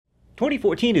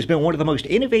2014 has been one of the most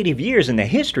innovative years in the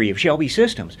history of Shelby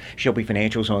Systems. Shelby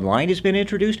Financials Online has been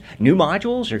introduced, new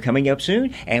modules are coming up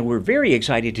soon, and we're very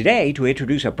excited today to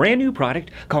introduce a brand new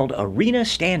product called Arena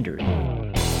Standard.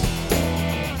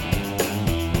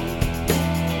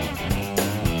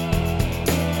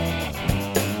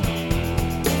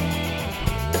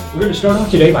 We're going to start off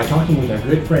today by talking with our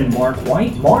good friend Mark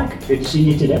White. Mark, good to see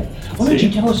you today. Why don't you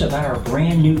tell us about our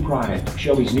brand new product,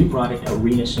 Shelby's new product,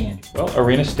 Arena Standard? Well,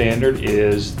 Arena Standard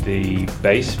is the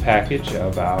base package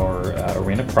of our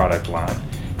Arena product line.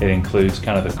 It includes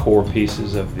kind of the core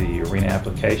pieces of the Arena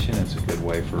application. It's a good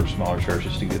way for smaller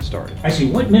churches to get started. I see.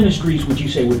 What ministries would you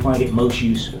say would find it most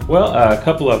useful? Well, a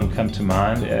couple of them come to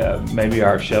mind. Maybe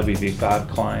our Shelby V5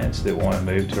 clients that want to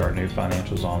move to our new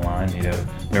Financials Online, need a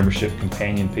membership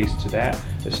companion piece to that.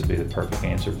 This would be the perfect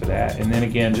answer for that. And then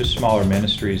again, just smaller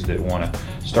ministries that want to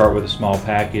start with a small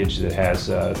package that has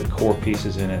the core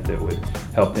pieces in it that would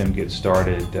help them get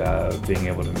started being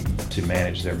able to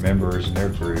manage their members and their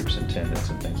groups, attendance,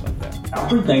 and things like that.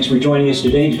 Alfred, thanks for joining us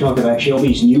today to talk about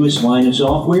Shelby's newest line of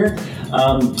software.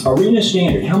 Arena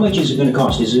Standard, how much is it going to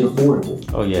cost? Is it affordable?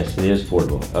 Oh yes, it is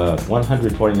affordable.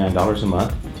 $149 a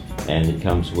month, and it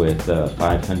comes with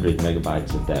 500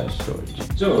 megabytes of data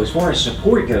storage. So as far as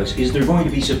support goes, is there going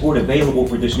to be support available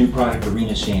for this new product,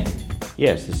 Arena Standard?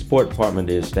 Yes, the support department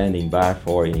is standing by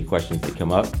for any questions that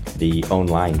come up. The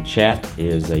online chat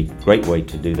is a great way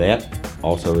to do that.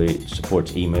 Also, it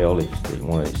supports email. If they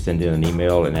want to send in an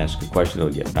email and ask a question, they'll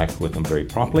get back with them very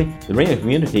promptly. The Arena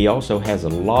community also has a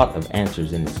lot of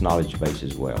answers in its knowledge base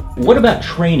as well. What about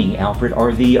training, Alfred?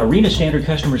 Are the Arena Standard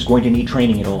customers going to need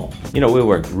training at all? You know, we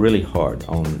worked really hard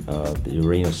on the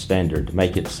Arena Standard to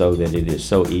make it so that it is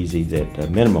so easy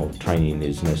that minimal training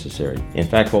is necessary. In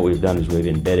fact, what we've done is we've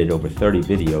embedded over 30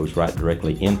 videos right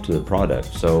directly into the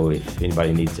product. So if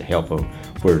anybody needs help on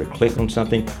where to click on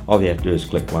something, all they have to do is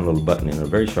click one little button and a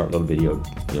very short little video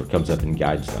comes up and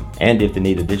guides them. And if they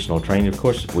need additional training, of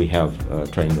course, we have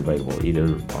training available either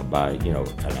by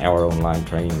an hour online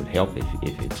training would help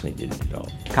if it's needed to develop.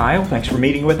 Kyle, thanks for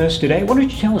meeting with us today. Why don't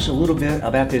you tell us a little bit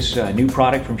about this new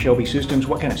product from Shelby Systems,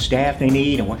 what kind of staff they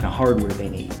need and what kind of hardware they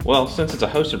need? Well, since it's a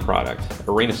hosted product,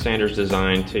 Arena Standard is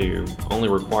designed to only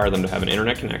require them to have an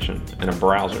internet connection and a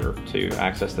browser to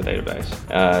access the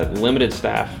database. Limited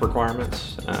staff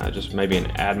requirements, just maybe an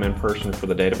admin person for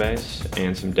the database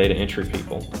and some data entry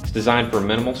people. It's designed for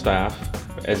minimal staff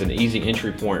as an easy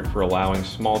entry point for allowing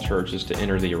small churches to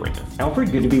enter the Arena.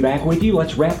 Alfred, good to be back with you.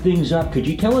 Let's wrap things up. Could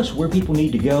you tell us where people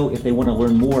need to go if they want to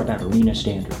learn more about Arena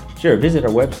Standard? Sure, visit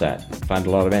our website, find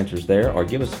a lot of answers there, or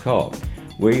give us a call.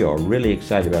 We are really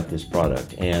excited about this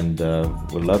product and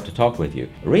would love to talk with you.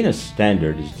 Arena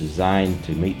Standard is designed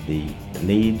to meet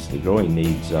the growing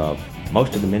needs of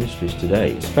most of the ministries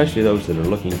today, especially those that are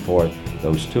looking for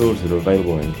those tools that are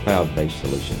available in cloud-based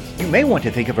solutions. You may want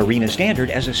to think of Arena Standard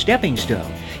as a stepping stone.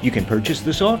 You can purchase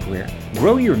the software,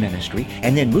 grow your ministry,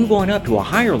 and then move on up to a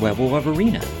higher level of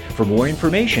Arena. For more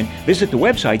information, visit the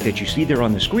website that you see there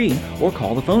on the screen or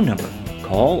call the phone number.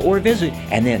 Call or visit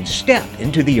and then step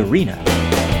into the Arena.